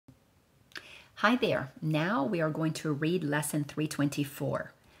Hi there. Now we are going to read lesson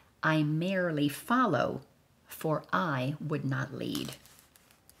 324. I merely follow, for I would not lead.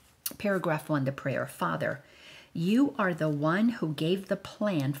 Paragraph 1, the prayer. Father, you are the one who gave the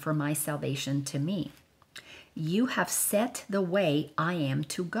plan for my salvation to me. You have set the way I am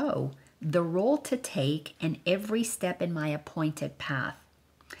to go, the role to take, and every step in my appointed path.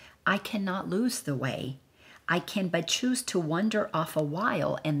 I cannot lose the way. I can but choose to wander off a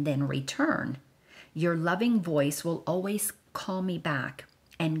while and then return. Your loving voice will always call me back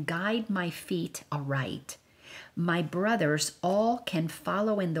and guide my feet aright. My brothers all can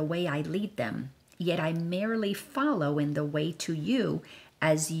follow in the way I lead them, yet I merely follow in the way to you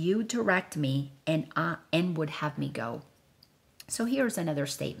as you direct me and would have me go. So here's another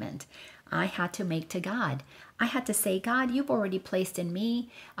statement I had to make to God. I had to say, God, you've already placed in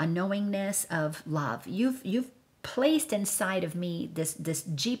me a knowingness of love. You've placed inside of me this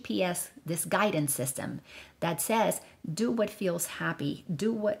GPS, this guidance system that says, do what feels happy,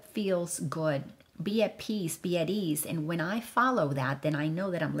 do what feels good, be at peace, be at ease. And when I follow that, then I know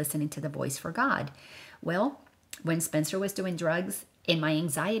that I'm listening to the voice for God. Well, when Spencer was doing drugs, in my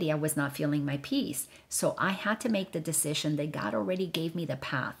anxiety, I was not feeling my peace. So I had to make the decision that God already gave me the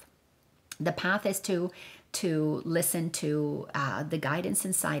path. The path is to listen to the guidance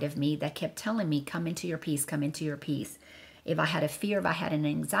inside of me that kept telling me, come into your peace, come into your peace. If I had a fear, if I had an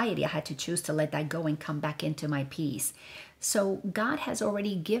anxiety, I had to choose to let that go and come back into my peace. So God has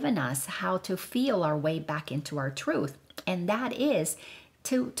already given us how to feel our way back into our truth. And that is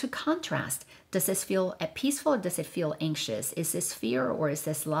to contrast. Does this feel peaceful or does it feel anxious? Is this fear or is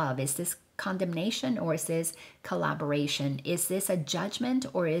this love? Is this condemnation or is this collaboration? Is this a judgment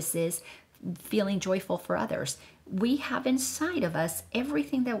or is this feeling joyful for others? We have inside of us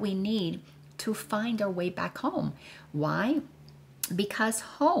everything that we need to find our way back home. Why? Because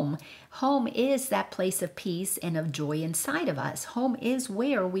home is that place of peace and of joy inside of us. Home is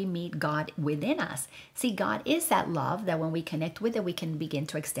where we meet God within us. See, God is that love that when we connect with it, we can begin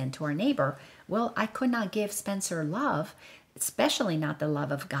to extend to our neighbor. Well, I could not give Spencer love, especially not the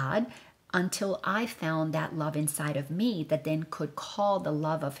love of God, until I found that love inside of me that then could call the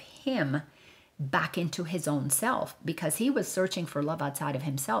love of him back into his own self, because he was searching for love outside of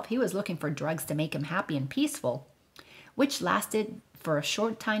himself. He was looking for drugs to make him happy and peaceful, which lasted for a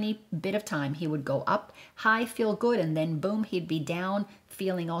short, tiny bit of time. He would go up high, feel good, and then boom, he'd be down,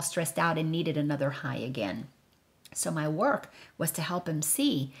 feeling all stressed out and needed another high again. So my work was to help him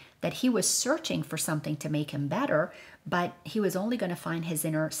see that he was searching for something to make him better, but he was only going to find his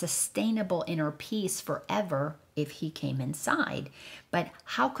sustainable inner peace forever if he came inside. But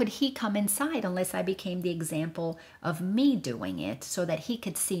how could he come inside unless I became the example of me doing it so that he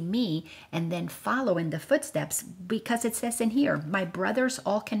could see me and then follow in the footsteps? Because it says in here, my brothers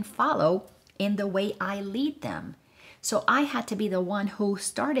all can follow in the way I lead them. So I had to be the one who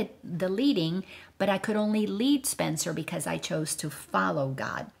started the leading, but I could only lead Spencer because I chose to follow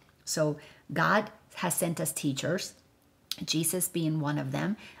God. So God has sent us teachers, Jesus being one of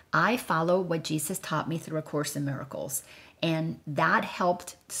them. I follow what Jesus taught me through A Course in Miracles. And that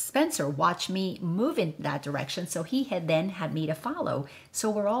helped Spencer watch me move in that direction. So he had me to follow. So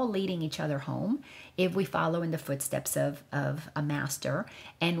we're all leading each other home if we follow in the footsteps of a master.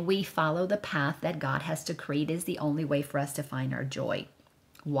 And we follow the path that God has decreed is the only way for us to find our joy.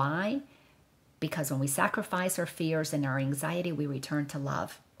 Why? Because when we sacrifice our fears and our anxiety, we return to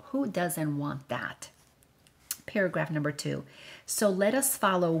love. Who doesn't want that? Paragraph number 2. So let us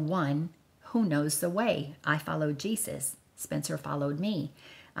follow one who knows the way. I followed Jesus. Spencer followed me.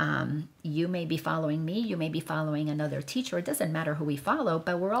 You may be following me. You may be following another teacher. It doesn't matter who we follow,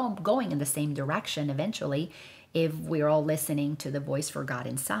 but we're all going in the same direction eventually if we're all listening to the voice for God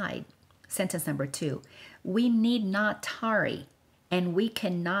inside. Sentence number 2. We need not tarry, and we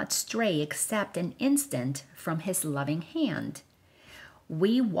cannot stray except an instant from his loving hand.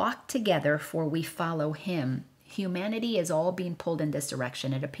 We walk together, for we follow him. Humanity is all being pulled in this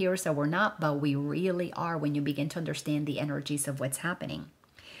direction. It appears that we're not, but we really are when you begin to understand the energies of what's happening.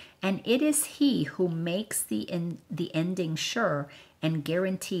 And it is he who makes the ending sure and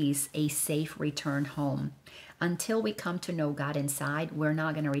guarantees a safe return home. Until we come to know God inside, we're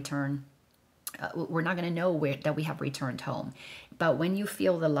not going to return. We're not going to know that we have returned home. But when you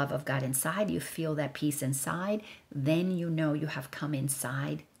feel the love of God inside, you feel that peace inside, then you know you have come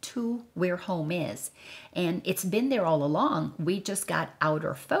inside to where home is. And it's been there all along. We just got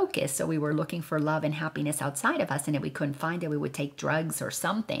outer focus. So we were looking for love and happiness outside of us. And if we couldn't find it, we would take drugs or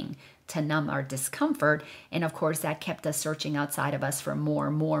something to numb our discomfort. And of course, that kept us searching outside of us for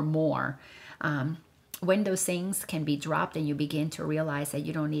more. When those things can be dropped and you begin to realize that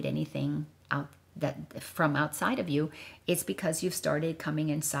you don't need anything out that from outside of you, it's because you've started coming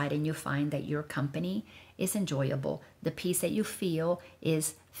inside and you find that your company is enjoyable. The peace that you feel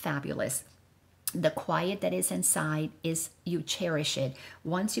is fabulous. The quiet that is inside is, you cherish it.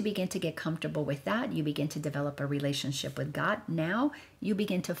 Once you begin to get comfortable with that, you begin to develop a relationship with God. Now you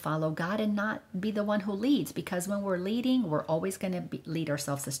begin to follow God and not be the one who leads, because when we're leading, we're always going to lead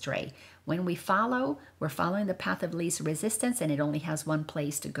ourselves astray. When we follow, we're following the path of least resistance, and it only has one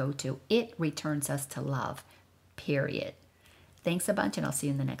place to go to. It returns us to love, period. Thanks a bunch, and I'll see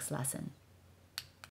you in the next lesson.